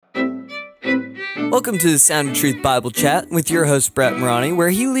Welcome to the Sound of Truth Bible Chat with your host, Brett Morani, where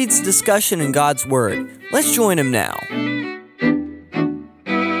he leads discussion in God's Word. Let's join him now.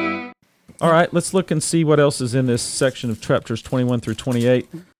 All right, let's look and see what else is in this section of chapters 21 through 28.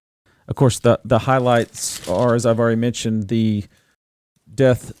 Of course, the highlights are, as I've already mentioned, the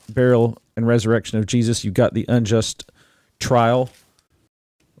death, burial, and resurrection of Jesus. You've got the unjust trial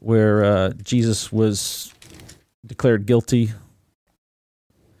where Jesus was declared guilty.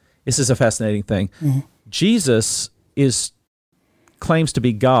 This is a fascinating thing. Mm-hmm. Jesus claims to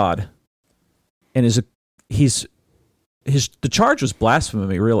be God, and the charge was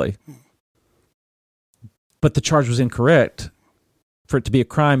blasphemy, really. But the charge was incorrect for it to be a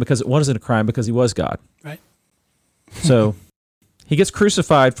crime because it wasn't a crime because he was God. Right. So he gets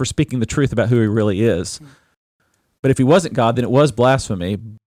crucified for speaking the truth about who he really is. But if he wasn't God, then it was blasphemy.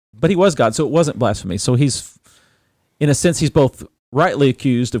 But he was God, so it wasn't blasphemy. So he's, in a sense, he's both rightly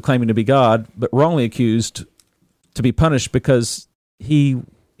accused of claiming to be God, but wrongly accused to be punished because he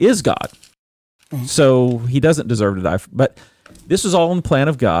is God. Mm-hmm. So he doesn't deserve to die. But this was all in the plan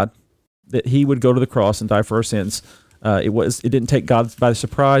of God, that he would go to the cross and die for our sins. It didn't take God by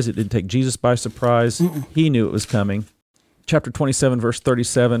surprise. It didn't take Jesus by surprise. Mm-mm. He knew it was coming. Chapter 27, verse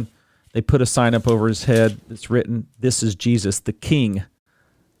 37, they put a sign up over his head that's written, "This is Jesus, the King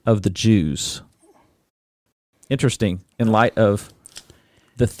of the Jews." Interesting, in light of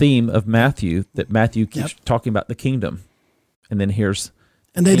the theme of Matthew, that Matthew keeps talking about the kingdom. And then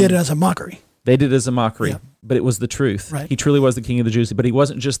And they did it as a mockery. They did it as a mockery, but it was the truth. Right. He truly was the King of the Jews, but he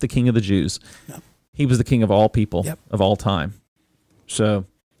wasn't just the King of the Jews. Yep. He was the King of all people, of all time. So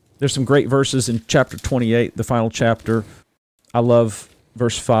there's some great verses in chapter 28, the final chapter. I love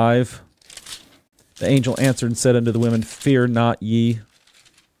verse 5. The angel answered and said unto the women, "Fear not ye."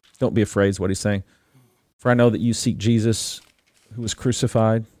 Don't be afraid is what he's saying. "For I know that you seek Jesus who was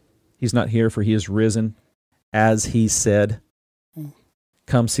crucified. He's not here, for he is risen, as he said.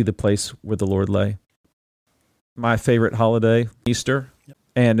 Come see the place where the Lord lay." My favorite holiday, Easter,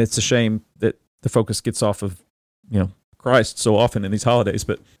 and it's a shame that the focus gets off of, Christ so often in these holidays,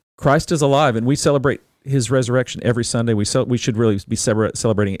 but Christ is alive, and we celebrate his resurrection every Sunday. We should really be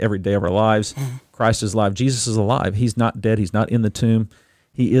celebrating every day of our lives. Christ is alive. Jesus is alive. He's not dead. He's not in the tomb.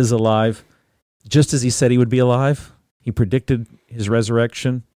 He is alive. Just as he said he would be alive, he predicted his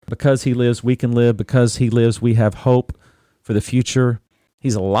resurrection. Because he lives, we can live. Because he lives, we have hope for the future.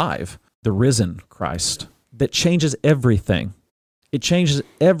 He's alive, the risen Christ that changes everything. It changes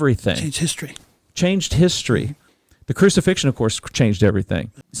everything. Changed history. The crucifixion, of course, changed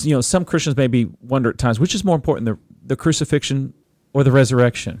everything. Some Christians maybe wonder at times, which is more important, the crucifixion or the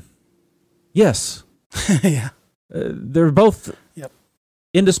resurrection? Yes. They're both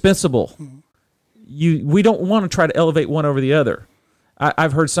indispensable. We don't want to try to elevate one over the other.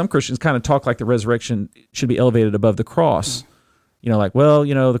 I've heard some Christians kind of talk like the resurrection should be elevated above the cross.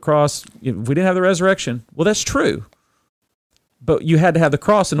 The cross, if we didn't have the resurrection, well, that's true. But you had to have the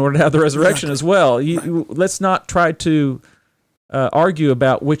cross in order to have the resurrection as well. Let's not try to argue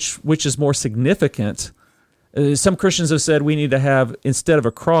about which is more significant. Some Christians have said we need to have, instead of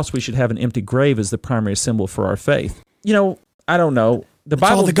a cross, we should have an empty grave as the primary symbol for our faith. I don't know. It's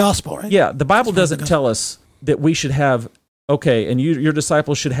all the gospel, right? Yeah, the Bible doesn't tell us that we should have, and your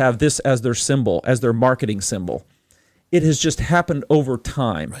disciples should have this as their symbol, as their marketing symbol. It has just happened over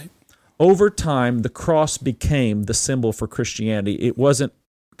time. Right. Over time, the cross became the symbol for Christianity. It wasn't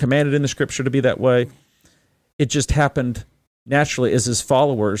commanded in the Scripture to be that way. It just happened naturally as his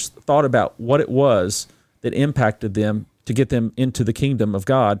followers thought about what it was that impacted them to get them into the kingdom of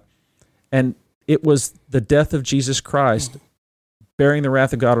God. And it was the death of Jesus Christ, bearing the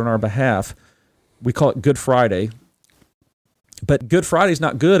wrath of God on our behalf. We call it Good Friday. But Good Friday's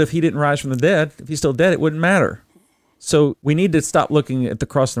not good if he didn't rise from the dead. If he's still dead, it wouldn't matter. So we need to stop looking at the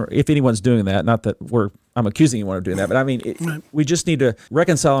cross, if anyone's doing that, not that I'm accusing anyone of doing that, but we just need to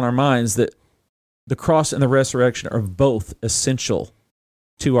reconcile in our minds that the cross and the resurrection are both essential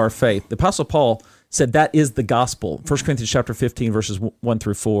to our faith. The Apostle Paul said that is the gospel. 1 Corinthians chapter 15, verses 1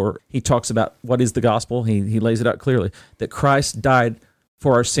 through 4, he talks about what is the gospel. He lays it out clearly, that Christ died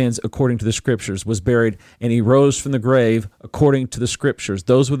for our sins according to the Scriptures, was buried, and he rose from the grave according to the Scriptures.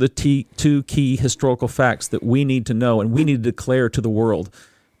 Those were the two key historical facts that we need to know and we need to declare to the world.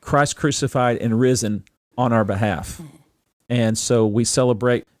 Christ crucified and risen on our behalf. And so we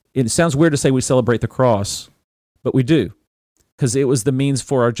celebrate. It sounds weird to say we celebrate the cross, but we do, because it was the means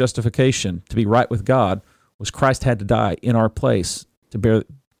for our justification. To be right with God was Christ had to die in our place to bear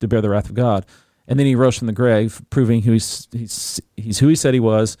the wrath of God. And then he rose from the grave, proving he's who he said he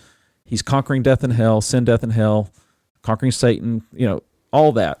was. He's conquering death and hell, sin, death, and hell, conquering Satan,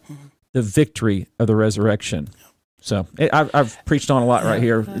 all that. the victory of the resurrection. So I've preached on a lot right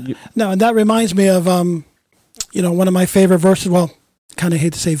here. No, and that reminds me of, one of my favorite verses. Well, kind of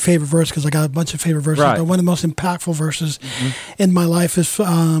hate to say favorite verse because I got a bunch of favorite verses, but one of the most impactful verses in my life is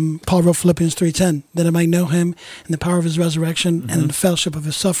Paul wrote Philippians 3:10, that I might know him in the power of his resurrection and in the fellowship of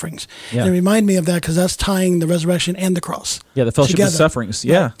his sufferings. Yeah. And it reminded me of that because that's tying the resurrection and the cross. Yeah, the fellowship of his sufferings.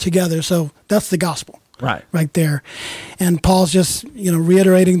 Yeah. Together. So that's the gospel. Right there. And Paul's just,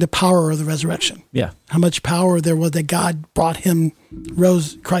 reiterating the power of the resurrection. Yeah. How much power there was that God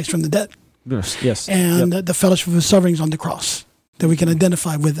rose Christ from the dead. Yes. And the fellowship of his sufferings on the cross. That we can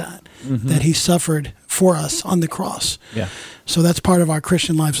identify with that he suffered for us on the cross. Yeah. So that's part of our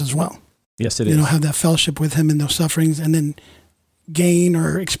Christian lives as well. Yes, it is. Have that fellowship with him in those sufferings and then gain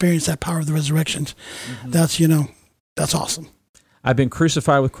or experience that power of the resurrections. That's awesome. I've been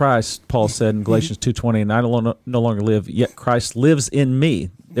crucified with Christ, Paul said in Galatians 2:20, and I no longer live, yet Christ lives in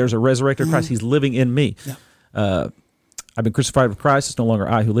me. There's a resurrected Christ. He's living in me. Yeah. I've been crucified with Christ. It's no longer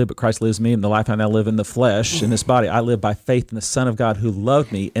I who live, but Christ lives in me. In the life I now live in the flesh, in this body, I live by faith in the Son of God who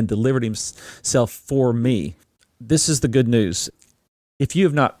loved me and delivered himself for me. This is the good news. If you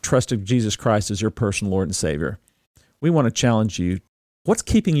have not trusted Jesus Christ as your personal Lord and Savior, we want to challenge you. What's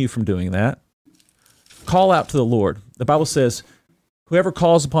keeping you from doing that? Call out to the Lord. The Bible says, whoever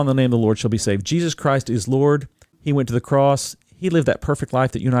calls upon the name of the Lord shall be saved. Jesus Christ is Lord. He went to the cross. He lived that perfect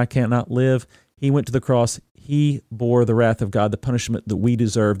life that you and I cannot live. He went to the cross. He bore the wrath of God, the punishment that we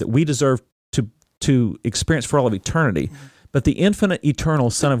deserve to experience for all of eternity. But the infinite,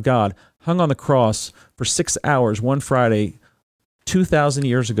 eternal Son of God hung on the cross for 6 hours one Friday 2,000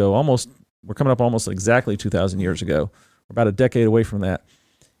 years ago. We're coming up almost exactly 2,000 years ago. We're about a decade away from that.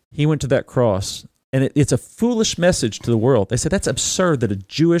 He went to that cross, and it's a foolish message to the world. They said that's absurd that a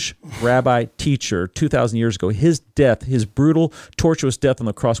Jewish rabbi teacher 2,000 years ago, his death, his brutal, tortuous death on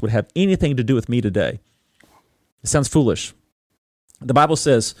the cross would have anything to do with me today. It sounds foolish. The Bible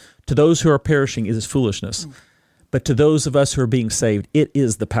says, to those who are perishing, it is foolishness. But to those of us who are being saved, it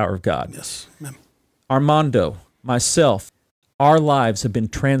is the power of God. Yes. Amen. Armando, myself, our lives have been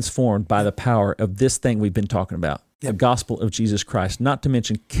transformed by the power of this thing we've been talking about, the gospel of Jesus Christ. Not to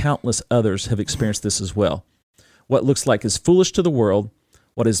mention countless others have experienced this as well. What looks like is foolish to the world,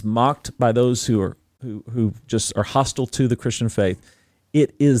 what is mocked by those who just are hostile to the Christian faith,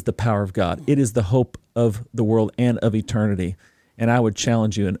 it is the power of God. It is the hope of the world and of eternity. And I would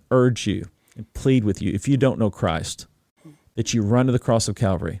challenge you and urge you and plead with you, if you don't know Christ, that you run to the cross of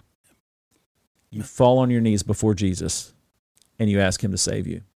Calvary. You fall on your knees before Jesus and you ask him to save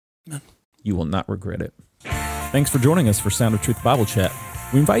you. Amen. You will not regret it. Thanks for joining us for Sound of Truth Bible Chat.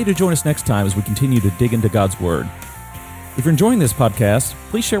 We invite you to join us next time as we continue to dig into God's Word. If you're enjoying this podcast,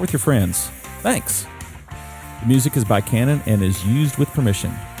 please share with your friends. Thanks. The music is by Canon and is used with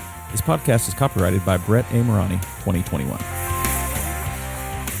permission. This podcast is copyrighted by Brett A. Morani, 2021.